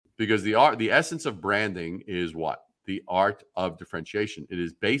because the essence of branding is what? The art of differentiation. It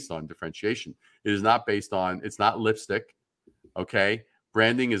is based on differentiation. It is not based on, it's not lipstick. Okay.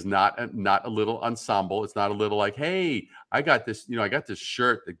 Branding is not a little ensemble. It's not a little like, hey, I got this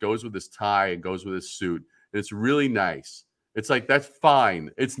shirt that goes with this tie and goes with this suit. And it's really nice. It's like, that's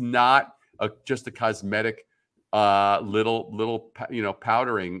fine. It's not just a cosmetic little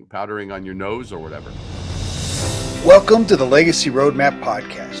powdering on your nose or whatever. Welcome to the Legacy Roadmap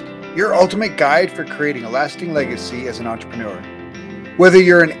Podcast, your ultimate guide for creating a lasting legacy as an entrepreneur. Whether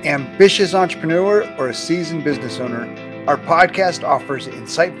you're an ambitious entrepreneur or a seasoned business owner, our podcast offers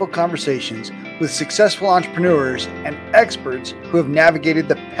insightful conversations with successful entrepreneurs and experts who have navigated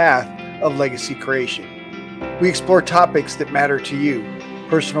the path of legacy creation. We explore topics that matter to you: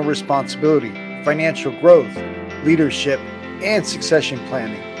 personal responsibility, financial growth, leadership, and succession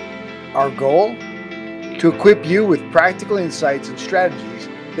planning. Our goal? To equip you with practical insights and strategies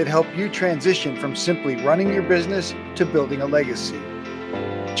that help you transition from simply running your business to building a legacy.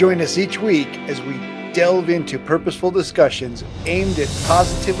 Join us each week as we delve into purposeful discussions aimed at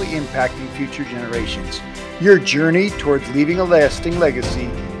positively impacting future generations. Your journey towards leaving a lasting legacy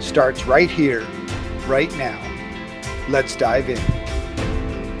starts right here, right now. Let's dive in.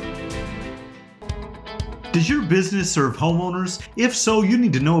 Does your business serve homeowners? If so, you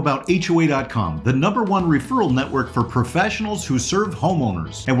need to know about HOA.com, the #1 referral network for professionals who serve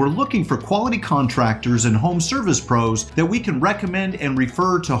homeowners. And we're looking for quality contractors and home service pros that we can recommend and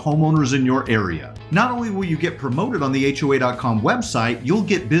refer to homeowners in your area. Not only will you get promoted on the HOA.com website, you'll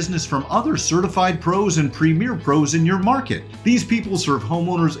get business from other certified pros and premier pros in your market. These people serve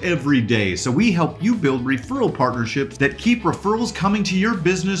homeowners every day, so we help you build referral partnerships that keep referrals coming to your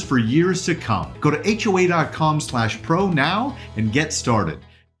business for years to come. Go to HOA.com/pro now and get started.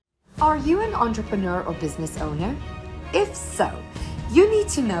 Are you an entrepreneur or business owner? If so, you need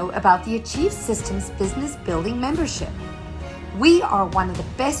to know about the Achieve Systems Business Building Membership. We are one of the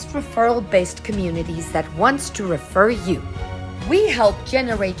best referral-based communities that wants to refer you. We help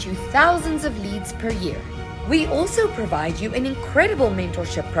generate you thousands of leads per year. We also provide you an incredible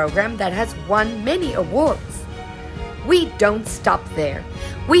mentorship program that has won many awards. We don't stop there.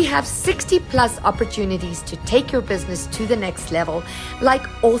 We have 60+ opportunities to take your business to the next level, like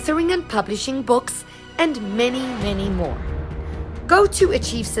authoring and publishing books, and many, many more. Go to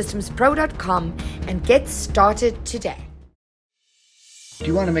achievesystemspro.com and get started today. Do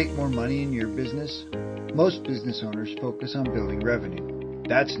you want to make more money in your business? Most business owners focus on building revenue.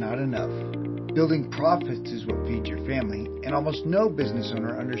 That's not enough. Building profits is what feeds your family, and almost no business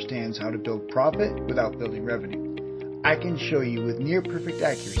owner understands how to build profit without building revenue. I can show you with near perfect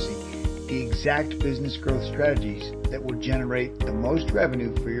accuracy the exact business growth strategies that will generate the most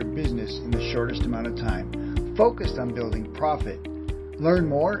revenue for your business in the shortest amount of time, focused on building profit. Learn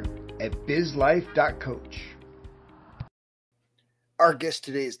more at bizlife.coach. Our guest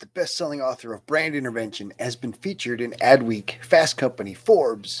today is the best-selling author of Brand Intervention, has been featured in ADWEEK, Fast Company,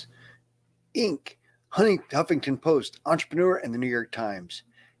 Forbes, Inc., Huffington Post, Entrepreneur, and the New York Times.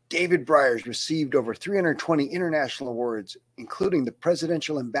 David Brier has received over 320 international awards, including the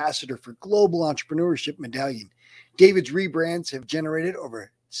Presidential Ambassador for Global Entrepreneurship medallion. David's rebrands have generated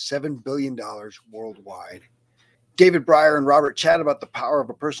over $7 billion worldwide. David Brier and Robert chat about the power of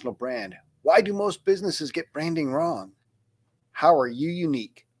a personal brand. Why do most businesses get branding wrong? How are you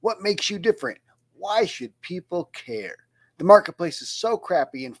unique? What makes you different? Why should people care? The marketplace is so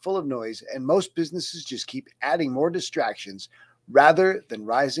crappy and full of noise, and most businesses just keep adding more distractions rather than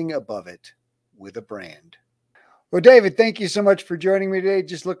rising above it with a brand. Well, David, thank you so much for joining me today.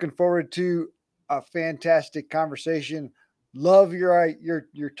 Just looking forward to a fantastic conversation. Love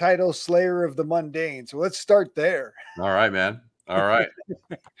your title, Slayer of the Mundane. So let's start there. All right, man. All right.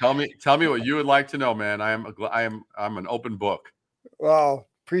 Tell me what you would like to know, man. I'm an open book. Well,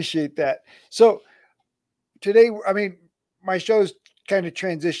 appreciate that. So today, my show's kind of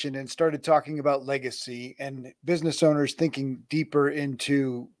transitioned and started talking about legacy and business owners thinking deeper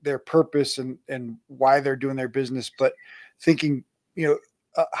into their purpose and why they're doing their business, but thinking,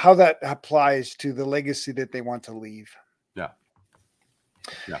 how that applies to the legacy that they want to leave. Yeah.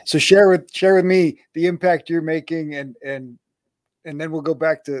 So share with me the impact you're making and then we'll go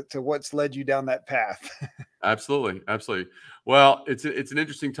back to what's led you down that path. Absolutely. Well, it's an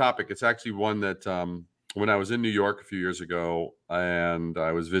interesting topic. It's actually one that, when I was in New York a few years ago and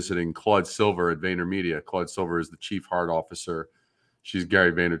I was visiting Claude Silver at VaynerMedia. Claude Silver is the chief heart officer. She's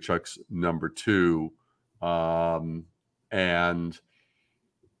Gary Vaynerchuk's number 2. And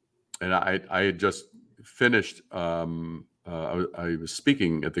I had just finished, I was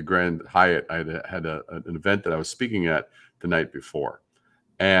speaking at the Grand Hyatt. I had an event that I was speaking at the night before.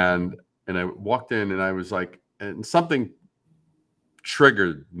 And I walked in and I was like, and something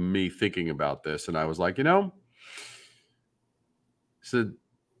triggered me thinking about this. And I was like, so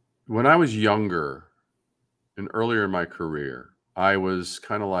when I was younger and earlier in my career, I was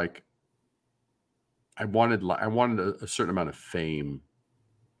kind of like, I wanted a certain amount of fame.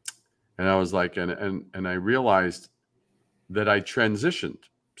 And I was like, and I realized that I transitioned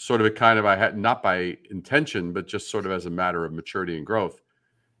sort of I had not by intention, but just sort of as a matter of maturity and growth.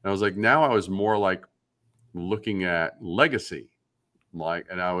 And I was like, now I was more like looking at legacy,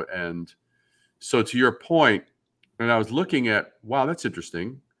 and so to your point, and I was looking at, wow, that's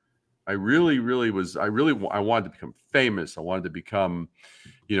interesting. I really wanted to become famous. I wanted to become,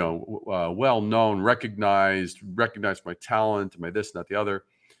 well known, recognized for my talent, my this, not the other.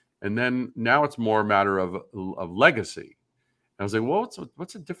 And then now it's more a matter of legacy. I was like, well,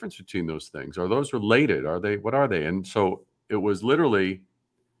 what's the difference between those things? Are those related? What are they? And so it was literally,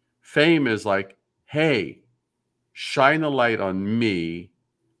 fame is like, hey, shine a light on me,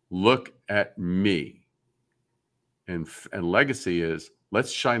 look at me. And legacy is,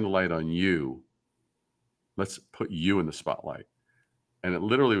 let's shine the light on you. Let's put you in the spotlight. And it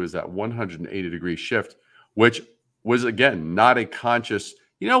literally was that 180-degree shift, which was, again, not a conscious,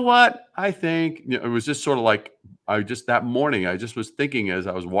 you know what, I think, it was just sort of like, that morning, I just was thinking as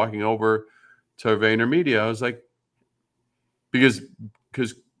I was walking over to VaynerMedia, I was like, because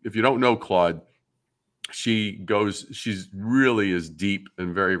if you don't know Claude, she's really is deep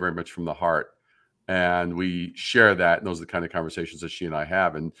and very, very much from the heart. And we share that. And those are the kind of conversations that she and I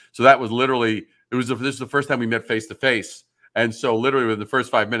have. And so that was literally, this is the first time we met face to face. And so literally within the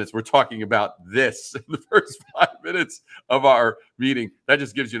first 5 minutes, we're talking about this in the first 5 minutes of our meeting. That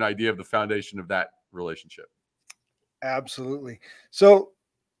just gives you an idea of the foundation of that relationship. Absolutely. So,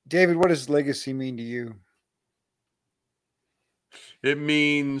 David, what does legacy mean to you? It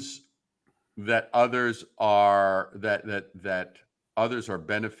means that others are that others are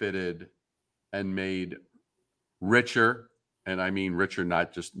benefited and made richer. And I mean richer,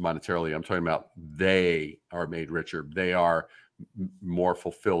 not just monetarily. I'm talking about they are made richer. They are more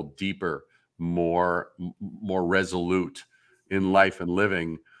fulfilled, deeper, more resolute in life and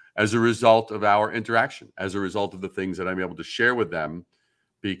living as a result of our interaction, as a result of the things that I'm able to share with them,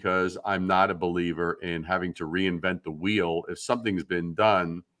 because I'm not a believer in having to reinvent the wheel. If something's been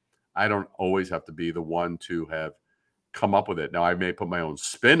done, I don't always have to be the one to have come up with it. Now, I may put my own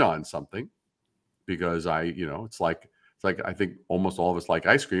spin on something because it's like I think almost all of us like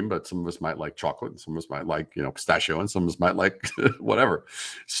ice cream, but some of us might like chocolate, and some of us might like, pistachio, and some of us might like whatever.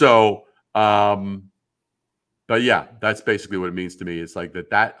 So, but yeah, that's basically what it means to me. It's like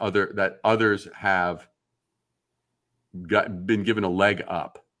that others have been given a leg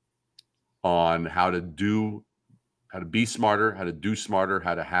up on how to be smarter, how to do smarter,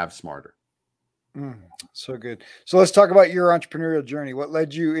 how to have smarter. So good. So let's talk about your entrepreneurial journey. What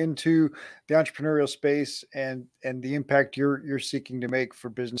led you into the entrepreneurial space and the impact you're seeking to make for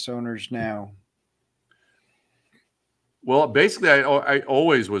business owners now? Well, basically, I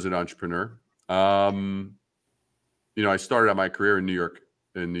always was an entrepreneur. I started out my career in New York.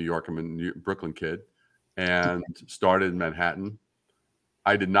 I'm a Brooklyn kid, and started in Manhattan.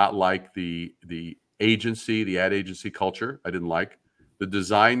 I did not like the ad agency culture. I didn't like the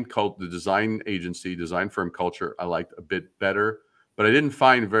design firm culture. I liked a bit better, but I didn't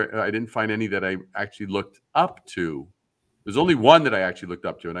find any that I actually looked up to. There's only one that I actually looked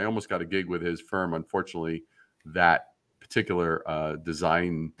up to, and I almost got a gig with his firm. Unfortunately, that particular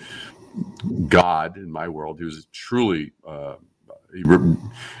design god in my world, he was truly he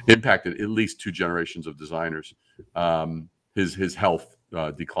impacted at least 2 generations of designers. His health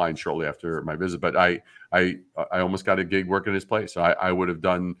declined shortly after my visit, but I almost got a gig working in his place. So I would have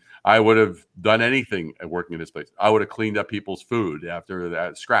done anything at working in his place. I would have cleaned up people's food after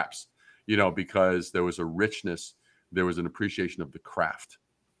that scraps, because there was a richness, there was an appreciation of the craft.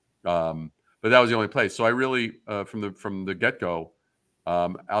 But that was the only place. So I really, from the get-go,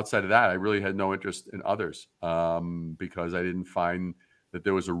 outside of that, I really had no interest in others, because I didn't find that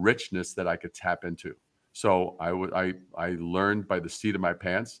there was a richness that I could tap into. So I learned by the seat of my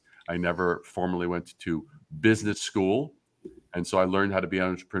pants. I never formally went to business school, and so I learned how to be an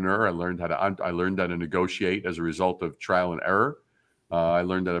entrepreneur. I learned how to negotiate as a result of trial and error. I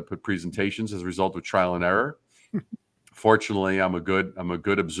learned how to put presentations as a result of trial and error. Fortunately, I'm a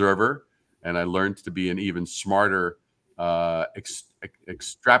good observer, and I learned to be an even smarter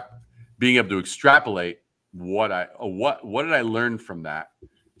being able to extrapolate what did I learn from that.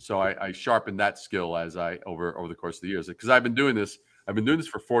 So I sharpened that skill as over the course of the years, because I've been doing this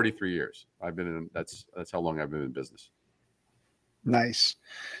for 43 years. That's how long I've been in business. Nice.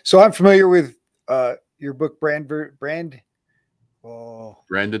 So I'm familiar with your book, Brand. Oh,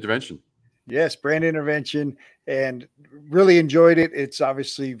 Brand intervention. yes, Brand Intervention, and really enjoyed it. It's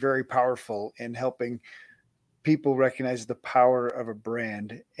obviously very powerful in helping people recognize the power of a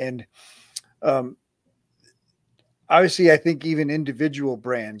brand. And um, obviously, I think even individual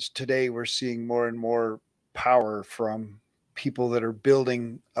brands today, we're seeing more and more power from people that are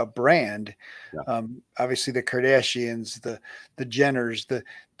building a brand. Yeah. Obviously, the Kardashians, the Jenners, the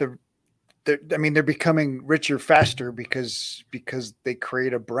I mean, they're becoming richer faster because they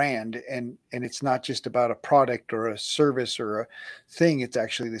create a brand, and it's not just about a product or a service or a thing. It's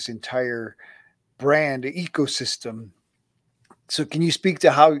actually this entire brand ecosystem. So, can you speak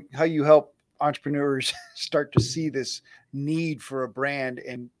to how you help entrepreneurs start to see this need for a brand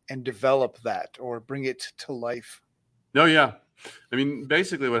and develop that or bring it to life? No, yeah. I mean,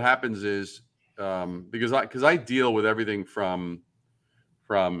 basically what happens is because I deal with everything from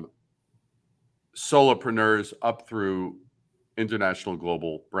solopreneurs up through international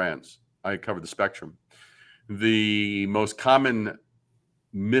global brands. I cover the spectrum. The most common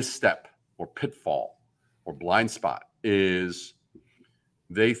misstep or pitfall or blind spot is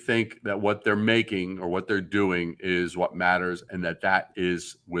they think that what they're making or what they're doing is what matters and that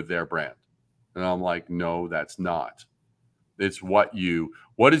is with their brand. And I'm like, no, that's not. It's what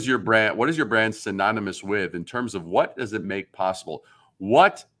is your brand synonymous with in terms of what does it make possible?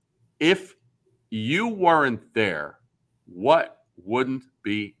 What if you weren't there, what wouldn't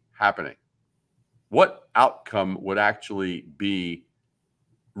be happening? What outcome would actually be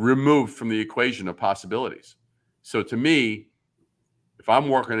removed from the equation of possibilities? So to me, if I'm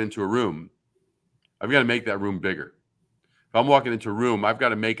walking into a room, I've got to make that room bigger. If I'm walking into a room, I've got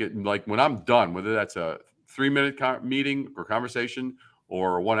to make it like when I'm done, whether that's a 3-minute meeting or conversation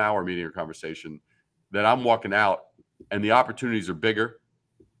or a 1-hour meeting or conversation, that I'm walking out and the opportunities are bigger.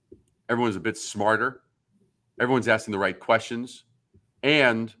 Everyone's a bit smarter. Everyone's asking the right questions.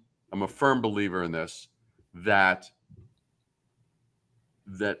 And I'm a firm believer in this, that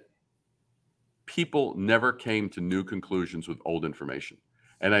people never came to new conclusions with old information.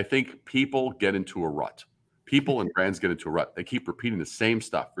 And I think people get into a rut. People and brands get into a rut. They keep repeating the same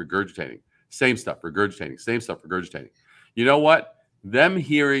stuff, regurgitating, same stuff, regurgitating, same stuff, regurgitating. You know what? Them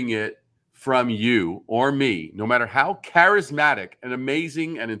hearing it from you or me, no matter how charismatic and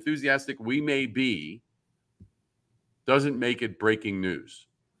amazing and enthusiastic we may be, doesn't make it breaking news.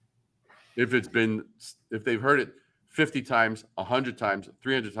 If they've heard it 50 times, 100 times,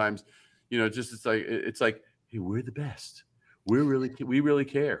 300 times, it's like, hey, we're the best. We really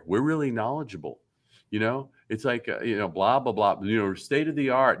care. We're really knowledgeable. It's like, blah, blah, blah, state of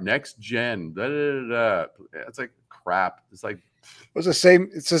the art, next gen, da, da, da, da. It's like crap. It's like,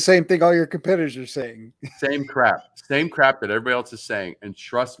 It's the same thing all your competitors are saying. same crap that everybody else is saying. And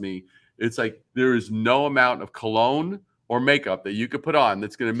trust me, it's like there is no amount of cologne or makeup that you could put on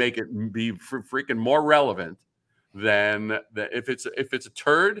that's going to make it be freaking more relevant than that. If it's a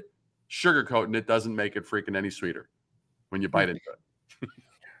turd, sugarcoating it doesn't make it freaking any sweeter when you bite into it.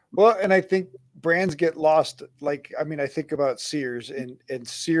 Well, and I think brands get lost. Like, I mean, I think about Sears and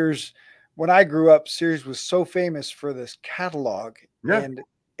Sears. When I grew up, Sears was so famous for this catalog, Yeah.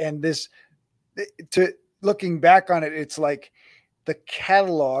 and this. To looking back on it, it's like the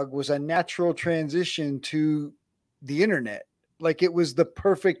catalog was a natural transition to the internet. Like it was the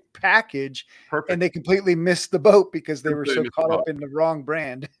perfect package, Perfect. and they completely missed the boat because they were so Completely missed the caught up boat. in the wrong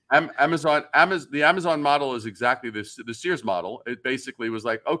brand. The Amazon model is exactly this. The Sears model. It basically was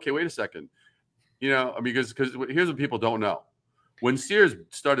like, okay, wait a second, because here's what people don't know. When Sears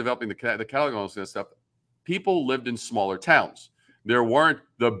started developing the catalog and all this kind of stuff, people lived in smaller towns. There weren't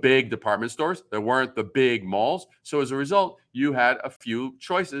the big department stores. There weren't the big malls. So as a result, you had a few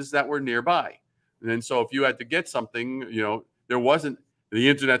choices that were nearby. And so if you had to get something, there wasn't the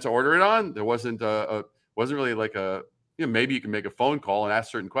internet to order it on. There wasn't really like maybe you can make a phone call and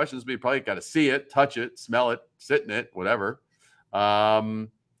ask certain questions, but you probably got to see it, touch it, smell it, sit in it, whatever.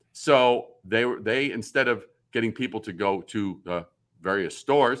 So they instead of getting people to go to the various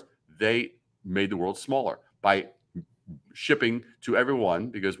stores, they made the world smaller by shipping to everyone,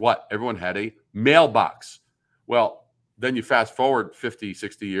 because everyone had a mailbox. Well, then you fast forward 50,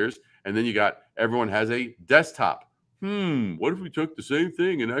 60 years, and then you got everyone has a desktop. What if we took the same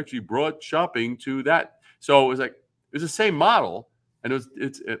thing and actually brought shopping to that? So it was the same model, and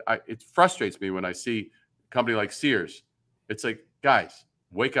it frustrates me when I see a company like Sears. It's like, guys,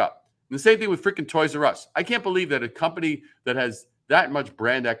 wake up. And the same thing with freaking Toys R Us. I can't believe that a company that has that much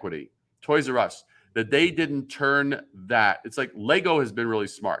brand equity, Toys R Us, that they didn't turn that. It's like Lego has been really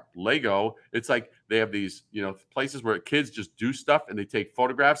smart. Lego, it's like They have these, places where kids just do stuff and they take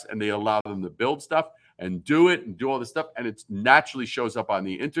photographs and they allow them to build stuff and do it and do all this stuff. And it naturally shows up on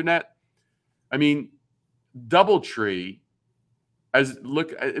the internet. I mean, DoubleTree, as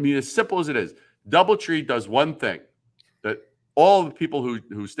simple as it is, DoubleTree does one thing that all the people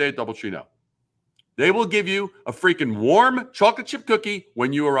who stay at DoubleTree know. They will give you a freaking warm chocolate chip cookie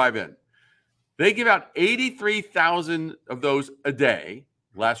when you arrive in. They give out 83,000 of those a day,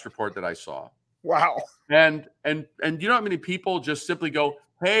 last report that I saw. Wow. And you know how many people just simply go,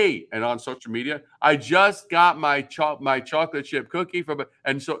 hey, and on social media, I just got my chocolate chip cookie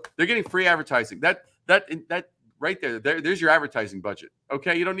and so they're getting free advertising. That right there's your advertising budget.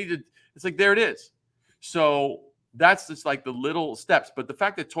 Okay, you don't need to. It's like, there it is. So that's just like the little steps. But the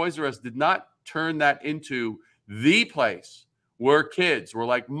fact that Toys R Us did not turn that into the place where kids were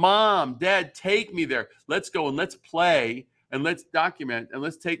like, Mom, Dad, take me there. Let's go and let's play and let's document and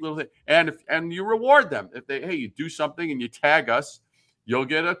let's take little things. And you reward them. If you do something and you tag us, you'll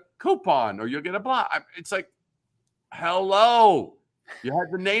get a coupon or you'll get a blah. It's like, hello, you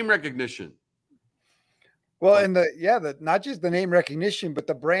had the name recognition. Well, and not just the name recognition, but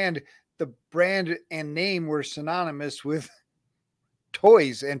the brand and name were synonymous with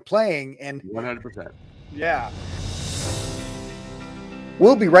toys and playing and 100%. Yeah.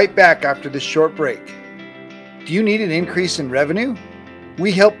 We'll be right back after this short break. Do you need an increase in revenue?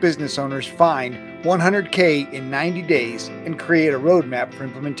 We help business owners find 100K in 90 days and create a roadmap for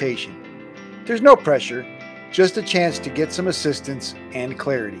implementation. There's no pressure, just a chance to get some assistance and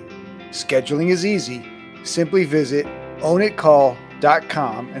clarity. Scheduling is easy. Simply visit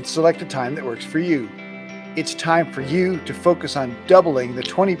ownitcall.com and select a time that works for you. It's time for you to focus on doubling the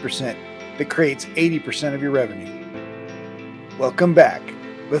 20% that creates 80% of your revenue. Welcome back.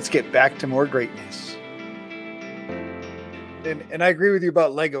 Let's get back to more greatness. And I agree with you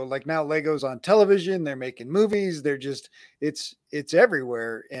about Lego. Like now Lego's on television, they're making movies, they're just it's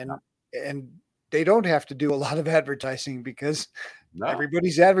everywhere and they don't have to do a lot of advertising because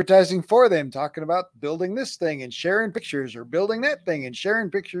everybody's advertising for them, talking about building this thing and sharing pictures or building that thing and sharing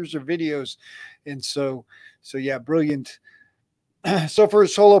pictures or videos. And so yeah, brilliant. So for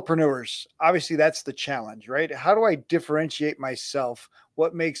solopreneurs, obviously that's the challenge, right? How do I differentiate myself?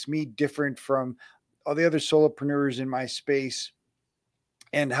 What makes me different from all the other solopreneurs in my space?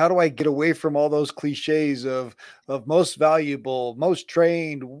 And how do I get away from all those cliches of most valuable, most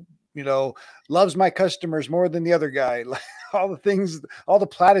trained, loves my customers more than the other guy, all the things, all the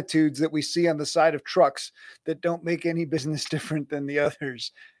platitudes that we see on the side of trucks that don't make any business different than the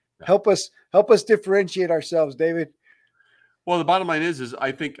others. Help us differentiate ourselves, David. Well, the bottom line is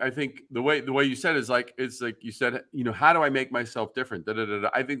I think the way you said it's like you said, how do I make myself different?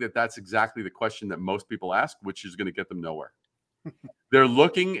 I think that's exactly the question that most people ask, which is going to get them nowhere. They're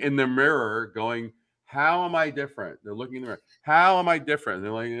looking in the mirror going, how am I different? They're looking in the mirror. How am I different?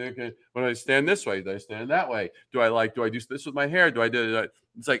 They're like, okay, when I stand this way, do I stand that way? Do I do this with my hair? Do I do that?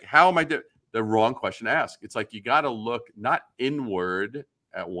 It's like, how am I different? The wrong question to ask. It's like, you got to look not inward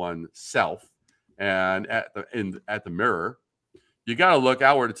at oneself and at the mirror. You got to look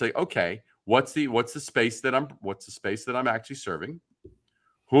outward and say, okay, what's the space that I'm actually serving?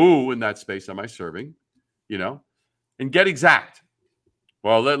 Who in that space am I serving? And get exact.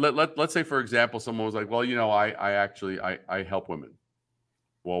 Well, let's say, for example, someone was like, well, I help women.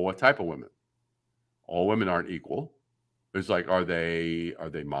 Well, what type of women? All women aren't equal. It's like, are they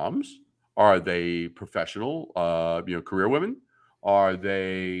moms? Are they professional, career women? Are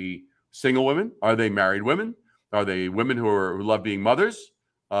they single women? Are they married women? Are they women who love being mothers?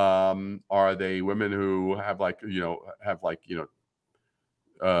 Are they women who have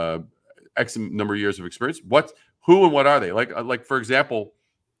X number of years of experience? Who and what are they? Like for example,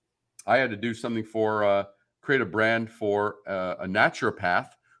 I had to do something create a brand for a naturopath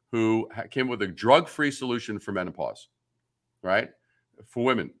who came with a drug-free solution for menopause, right? For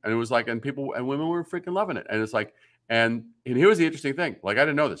women. And it was like, and women were freaking loving it. And it's like, and here was the interesting thing. Like, I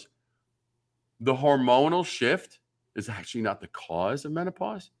didn't know this. The hormonal shift is actually not the cause of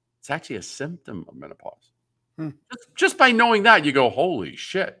menopause. It's actually a symptom of menopause. Just by knowing that, you go, holy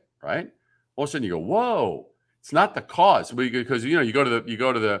shit, right? All of a sudden you go, whoa, it's not the cause. Because you go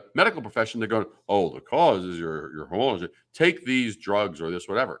to the medical profession, they're going, oh, the cause is your hormones. Take these drugs or this,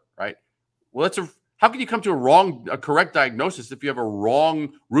 whatever, right? Well, how can you come to a correct diagnosis if you have a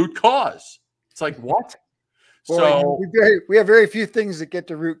wrong root cause? It's like, what? Well, we have very few things that get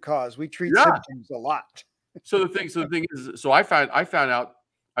to root cause. We treat symptoms a lot. So the thing is, I found out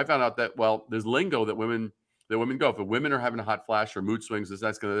that, well, there's lingo that women go. If women are having a hot flash or mood swings,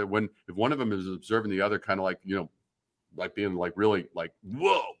 that's gonna if one of them is observing the other, kind of like, like being like really like,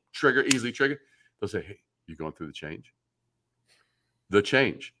 whoa, easily triggered. They'll say, hey, you going through the change? The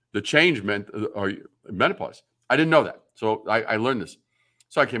change meant menopause. I didn't know that. So I learned this.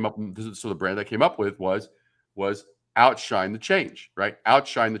 So I came up, so the brand I came up with was Outshine the Change, right?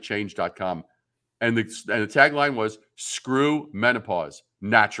 OutshineTheChange.com. And the tagline was screw menopause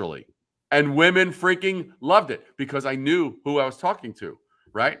naturally. And women freaking loved it because I knew who I was talking to,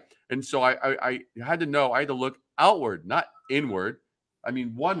 right? And so I had to know, I had to look outward, not inward. I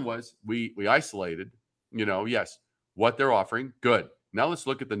mean, one was we isolated, yes, what they're offering, good. Now let's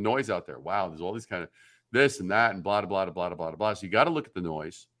look at the noise out there. Wow, there's all these kind of this and that and blah, blah, blah, blah, blah, blah. So you got to look at the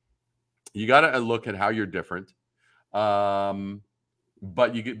noise. You got to look at how you're different. But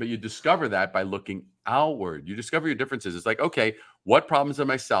you discover that by looking outward. You discover your differences. It's like, okay, what problems am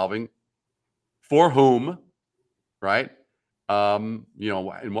I solving? For whom? Right? In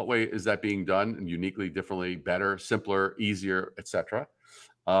what way is that being done? And uniquely, differently, better, simpler, easier, etc.,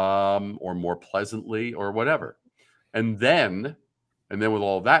 or more pleasantly, or whatever. And then with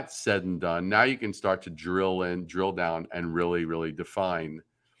all that said and done, now you can start to drill down, and really, really define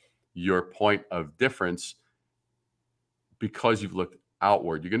your point of difference because you've looked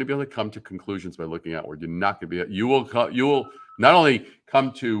outward. You're going to be able to come to conclusions by looking outward. You're not going to be. You will not only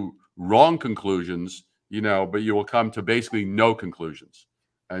come to wrong conclusions, but you will come to basically no conclusions.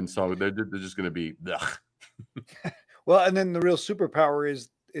 And so they're just going to be. Well, and then the real superpower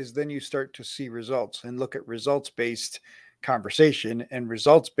is then you start to see results and look at results-based conversation and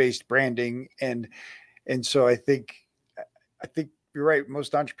results-based branding. And so I think you're right.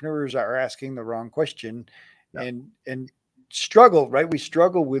 Most entrepreneurs are asking the wrong question and struggle, right? We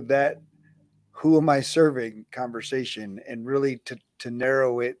struggle with that. Who am I serving conversation, and really to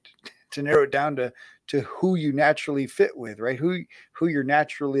narrow it down to who you naturally fit with, right? Who you're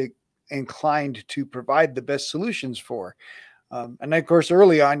naturally inclined to provide the best solutions for. And of course,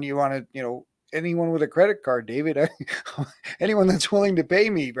 early on, you want to, anyone with a credit card, David, anyone that's willing to pay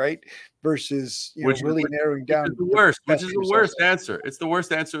me, right? Versus, really narrowing down. Which is the worst answer. It's the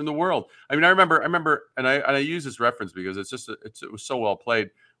worst answer in the world. I mean, I remember, and I use this reference because it was so well played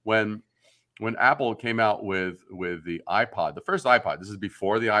when Apple came out with the iPod, the first iPod. This is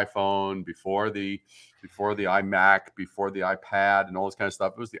before the iPhone, before the iMac, before the iPad, and all this kind of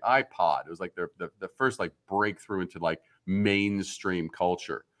stuff. It was the iPod. It was like the first like breakthrough into like mainstream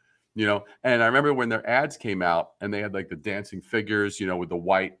culture, And I remember when their ads came out, and they had like the dancing figures, with the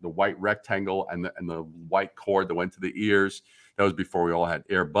white rectangle and the white cord that went to the ears. That was before we all had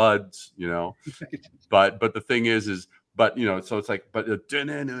earbuds, But the thing is. But so it's like, and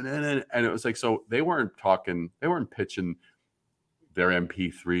it was like, so they weren't pitching their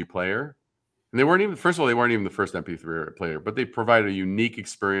MP3 player, and they weren't even the first MP3 player, but they provided a unique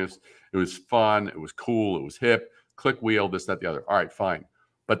experience. It was fun, it was cool, it was hip, click wheel, this, that, the other. All right, fine.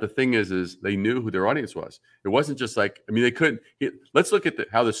 But the thing is they knew who their audience was. It wasn't just like, I mean, they couldn't. Let's look at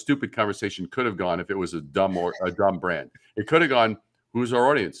how the stupid conversation could have gone if it was a dumb brand. It could have gone, who's our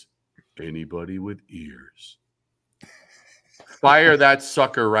audience? Anybody with ears. Fire that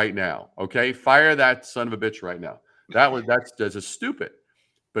sucker right now, okay? Fire that son of a bitch right now. That's a stupid.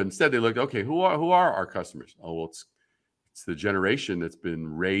 But instead they looked, okay, who are our customers? Oh, well, it's the generation that's been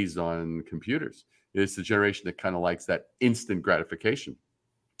raised on computers. It's the generation that kind of likes that instant gratification.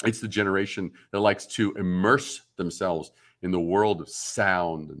 It's the generation that likes to immerse themselves in the world of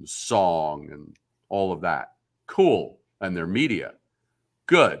sound and song and all of that. Cool. And their media.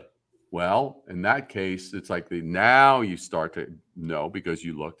 Good. Well, in that case, it's like now you start to know because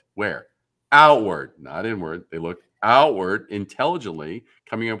you looked where? Outward, not inward. They looked outward intelligently,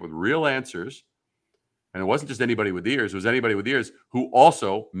 coming up with real answers. And it wasn't just anybody with ears. It was anybody with ears who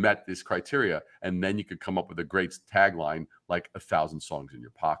also met this criteria. And then you could come up with a great tagline like 1,000 songs in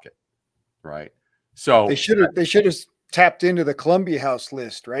your pocket, right? So they should have tapped into the Columbia House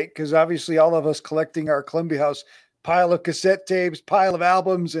list, right? Because obviously all of us collecting our Columbia House pile of cassette tapes, pile of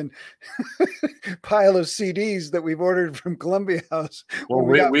albums, and pile of CDs that we've ordered from Columbia House. Well,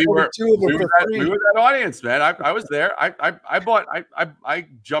 we were that audience, man. I was there. I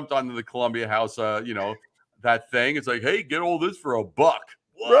jumped onto the Columbia House, that thing. It's like, hey, get all this for $1.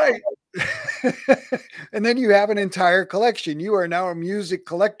 Whoa. Right. And then you have an entire collection. You are now a music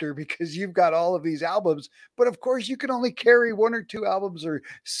collector because you've got all of these albums. But of course, you can only carry 1 or 2 albums or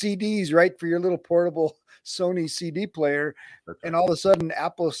CDs, right, for your little portable Sony CD player. Right. And all of a sudden,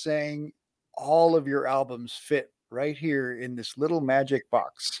 Apple's saying all of your albums fit right here in this little magic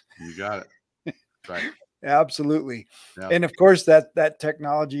box. You got it. Right. Absolutely. Yeah. And of course, that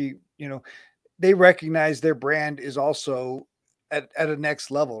technology, they recognize their brand is also at a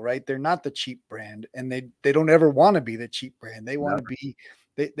next level, right? They're not the cheap brand, and they don't ever want to be the cheap brand. They want to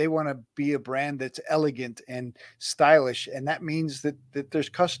They want to be a brand that's elegant and stylish. And that means that there's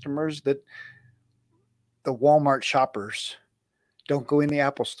customers that the Walmart shoppers don't go in the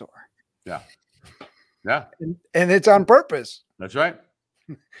Apple store. Yeah. Yeah. And it's on purpose. That's right.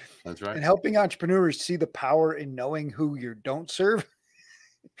 That's right. And helping entrepreneurs see the power in knowing who you don't serve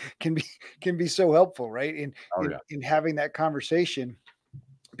can be so helpful, right? In having that conversation,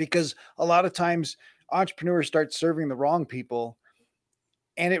 because a lot of times entrepreneurs start serving the wrong people,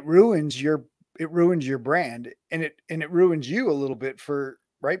 and it ruins your brand, and it ruins you a little bit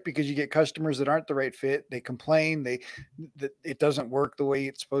right? Because you get customers that aren't the right fit. They complain, that it doesn't work the way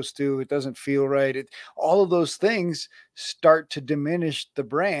it's supposed to. It doesn't feel right. All of those things start to diminish the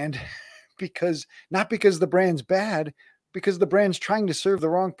brand not because the brand's bad, because the brand's trying to serve the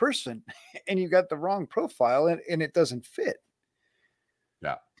wrong person and you got the wrong profile and it doesn't fit.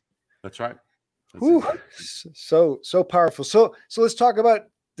 Yeah, that's right. So powerful. So let's talk about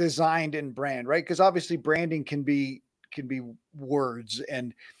designed and brand, right? Because obviously branding can be words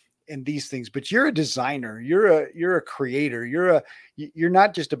and these things, but you're a designer, you're a creator, you're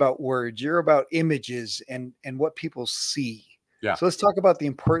not just about words, you're about images and what people see. Yeah. So let's talk about the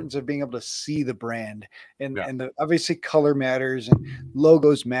importance of being able to see the brand and obviously color matters and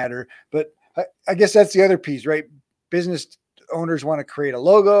logos matter, but I guess that's the other piece, right? Business owners want to create a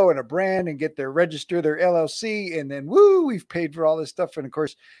logo and a brand and register their LLC, and then we've paid for all this stuff. And of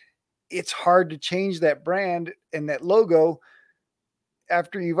course, it's hard to change that brand and that logo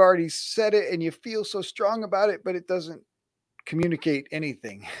after you've already said it and you feel so strong about it, but it doesn't communicate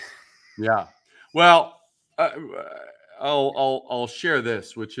anything. Yeah. Well, I'll share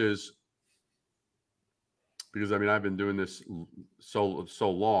this, which is because I've been doing this so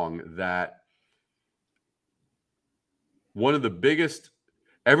long that one of the biggest,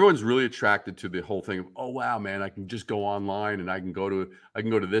 everyone's really attracted to the whole thing of, oh wow, man, I can just go online and I can go to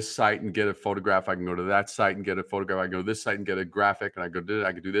this site and get a photograph. I can go to that site and get a photograph. I can go to this site and get a graphic, and I can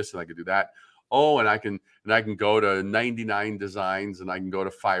do this and I can do that. Oh, and I can go to 99 Designs, and I can go to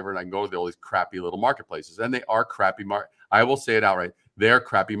Fiverr, and I can go to all these crappy little marketplaces. And they are crappy. I will say it outright. They are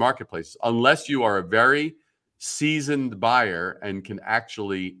crappy marketplaces. Unless you are a very seasoned buyer and can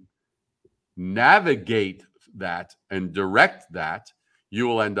actually navigate that and direct that, you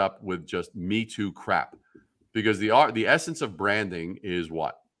will end up with just Me Too crap. Because the essence of branding is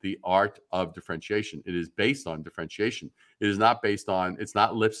what? The art of differentiation. It is based on differentiation. It is not based on, it's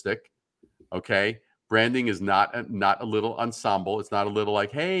not lipstick. Okay. Branding is not a little ensemble. It's not a little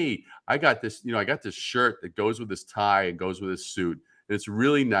like, hey, I got this shirt that goes with this tie and goes with this suit, and it's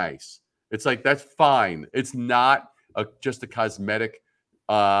really nice. It's like, that's fine. It's not just a cosmetic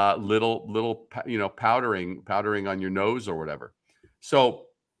little powdering on your nose or whatever. So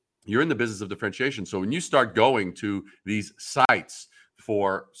you're in the business of differentiation. So when you start going to these sites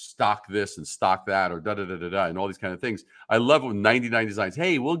for stock this and stock that, or and all these kind of things, I love when 99 Designs,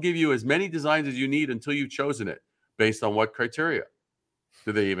 hey, we'll give you as many designs as you need until you've chosen it. Based on what criteria?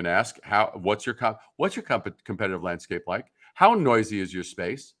 Do they even ask what's your competitive landscape like? How noisy is your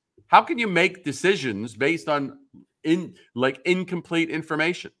space? How can you make decisions based on incomplete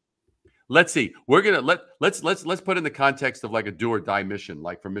information? Let's see. Let's put in the context of like a do or die mission,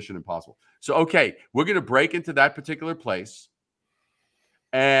 like from Mission Impossible. So, okay, we're gonna break into that particular place,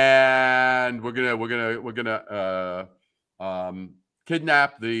 and we're gonna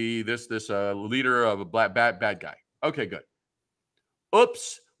kidnap this leader of a bad guy. Okay, good.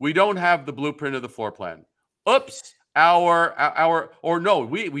 Oops, we don't have the blueprint of the floor plan. Oops, we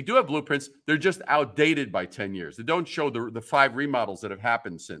do have blueprints. They're just outdated by 10 years. They don't show the 5 remodels that have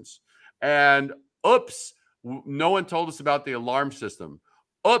happened since. And oops, no one told us about the alarm system.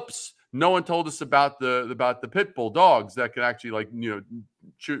 Oops, no one told us about the pit bull dogs that can actually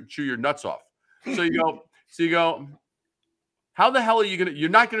chew your nuts off. So you go, how the hell are you're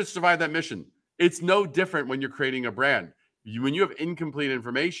not going to survive that mission. It's no different when you're creating a brand. When you have incomplete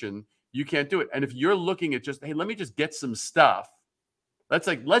information, you can't do it. And if you're looking at just, hey, let me just get some stuff. Let's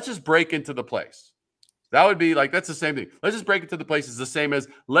just break into the place. That would be that's the same thing. Let's just break into the place is the same as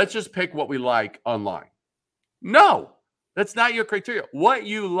let's just pick what we like online. No, that's not your criteria. What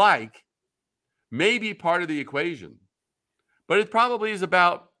you like may be part of the equation, but it probably is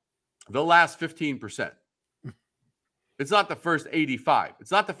about the last 15%. It's not the first 85.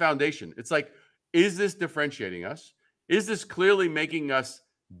 It's not the foundation. It's like, is this differentiating us? Is this clearly making us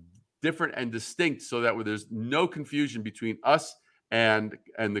different and distinct so that there's no confusion between us and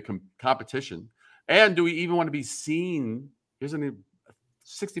the competition? And do we even want to be seen? Here's a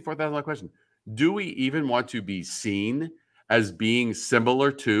 $64,000 question. Do we even want to be seen as being similar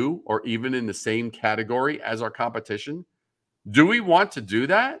to or even in the same category as our competition? Do we want to do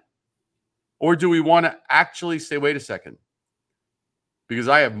that? Or do we want to actually say, wait a second? Because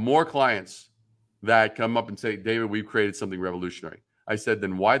I have more clients that come up and say, David, we've created something revolutionary. I said,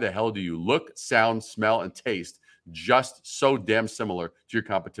 then why the hell do you look, sound, smell, and taste just so damn similar to your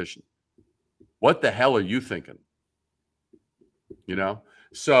competition? What the hell are you thinking? You know?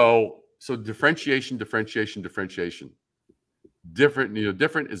 So differentiation. Different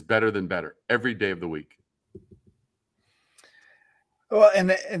is better than better every day of the week. Well, and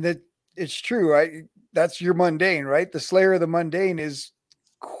that it's true, right? That's your mundane, right? The slayer of the mundane is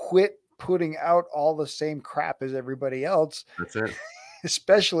quit putting out all the same crap as everybody else. That's it.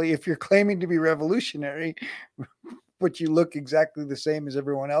 Especially if you're claiming to be revolutionary, but you look exactly the same as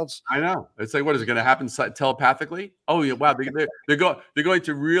everyone else. I know. It's like, what is it going to happen telepathically? Oh yeah, wow. They're going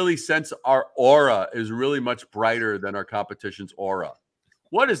to really sense our aura is really much brighter than our competition's aura.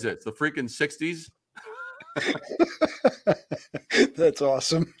 What is it? It's the freaking 60s. That's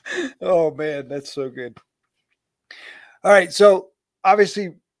awesome. Oh man, that's so good. All right, so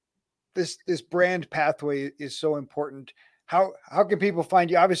obviously this brand pathway is so important. How can people find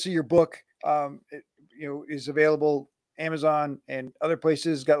you? Obviously, your book, is available Amazon and other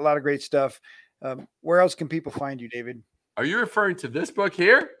places. Got a lot of great stuff. Where else can people find you, David? Are you referring to this book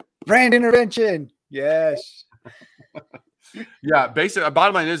here? Brand Intervention. Yes. Yeah. Basically,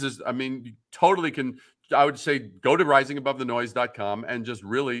 bottom line is I mean, you totally can. I would say go to risingabovethenoise.com and just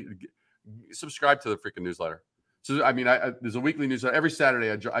really subscribe to the freaking newsletter. So I mean, there's a weekly newsletter every Saturday.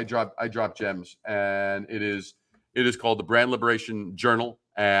 I drop gems, and it is called the Brand Liberation Journal,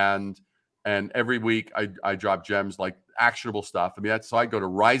 and every week I drop gems like actionable stuff. I mean, so I go to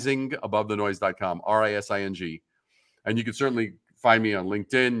risingabovethenoise.com, RISING, and you can certainly find me on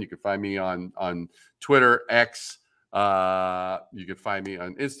LinkedIn. You can find me on Twitter, X. You can find me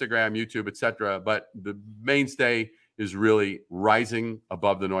on Instagram, YouTube, etc. But the mainstay is really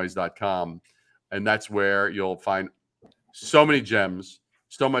risingabovethenoise.com. And that's where you'll find so many gems,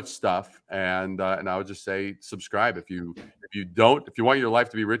 so much stuff. And I would just say subscribe. If you want your life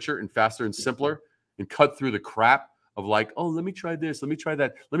to be richer and faster and simpler and cut through the crap of like, oh, let me try this, let me try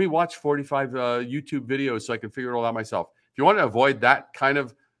that, let me watch 45 YouTube videos so I can figure it all out myself. If you want to avoid that kind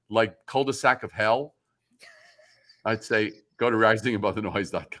of like cul-de-sac of hell, I'd say go to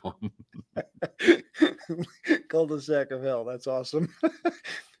risingabovethenoise.com. Cul-de-sac of hell. That's awesome.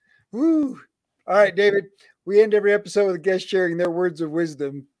 Woo. All right, David, we end every episode with a guest sharing their words of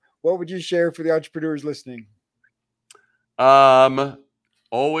wisdom. What would you share for the entrepreneurs listening?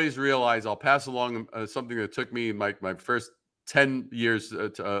 Always realize I'll pass along something that took me my first 10 years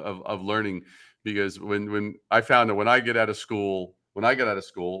of learning, because when I found that when I get out of school, and I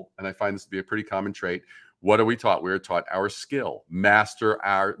find this to be a pretty common trait, what are we taught? We're taught our skill, master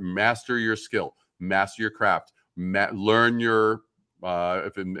your skill, master your craft, learn your,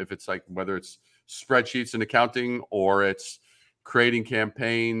 if it's like, whether it's spreadsheets and accounting, or it's creating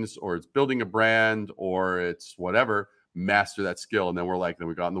campaigns, or it's building a brand, or it's whatever, master that skill. And then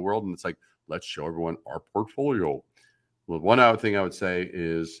we got in the world and it's like, let's show everyone our portfolio. Well, one other thing I would say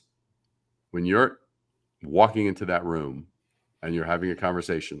is when you're walking into that room and you're having a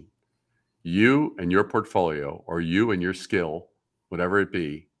conversation, you and your portfolio, or you and your skill, whatever it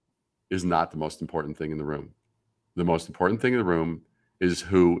be, is not the most important thing in the room. The most important thing in the room is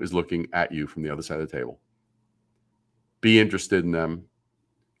who is looking at you from the other side of the table. Be interested in them,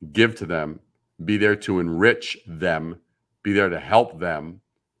 give to them, be there to enrich them, be there to help them,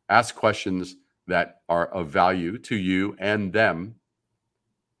 ask questions that are of value to you and them,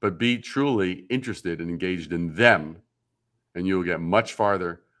 but be truly interested and engaged in them, and you'll get much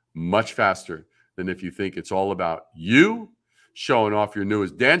farther, much faster than if you think it's all about you showing off your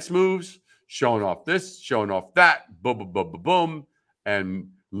newest dance moves, showing off this, showing off that, boom, boom, boom, boom, boom, and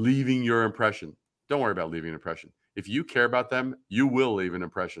leaving your impression. Don't worry about leaving an impression. If you care about them, you will leave an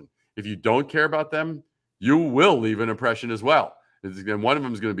impression. If you don't care about them, you will leave an impression as well. And one of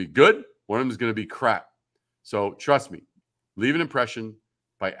them is going to be good, one of them is going to be crap. So trust me, leave an impression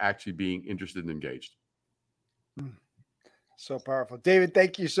by actually being interested and engaged. So powerful. David,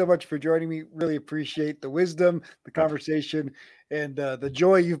 thank you so much for joining me. Really appreciate the wisdom, the conversation, and the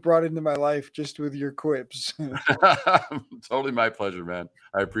joy you've brought into my life just with your quips. Totally my pleasure, man.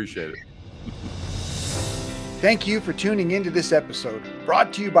 I appreciate it. Thank you for tuning into this episode,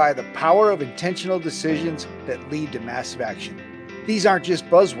 brought to you by the power of intentional decisions that lead to massive action. These aren't just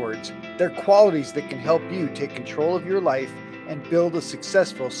buzzwords. They're qualities that can help you take control of your life and build a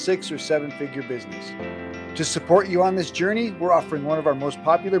successful 6- or 7-figure business. To support you on this journey, we're offering one of our most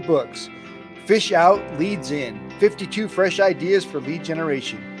popular books, Fish Out, Leads In, 52 Fresh Ideas for Lead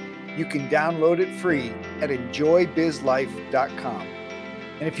Generation. You can download it free at enjoybizlife.com.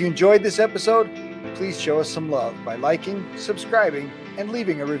 And if you enjoyed this episode, please show us some love by liking, subscribing, and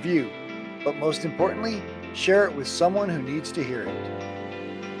leaving a review. But most importantly, share it with someone who needs to hear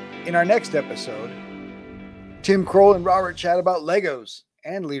it. In our next episode, Tim Kroll and Robert chat about Legos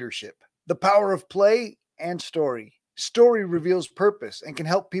and leadership, the power of play and story. Story reveals purpose and can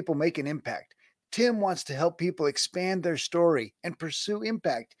help people make an impact. Tim wants to help people expand their story and pursue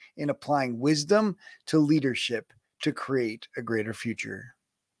impact in applying wisdom to leadership to create a greater future.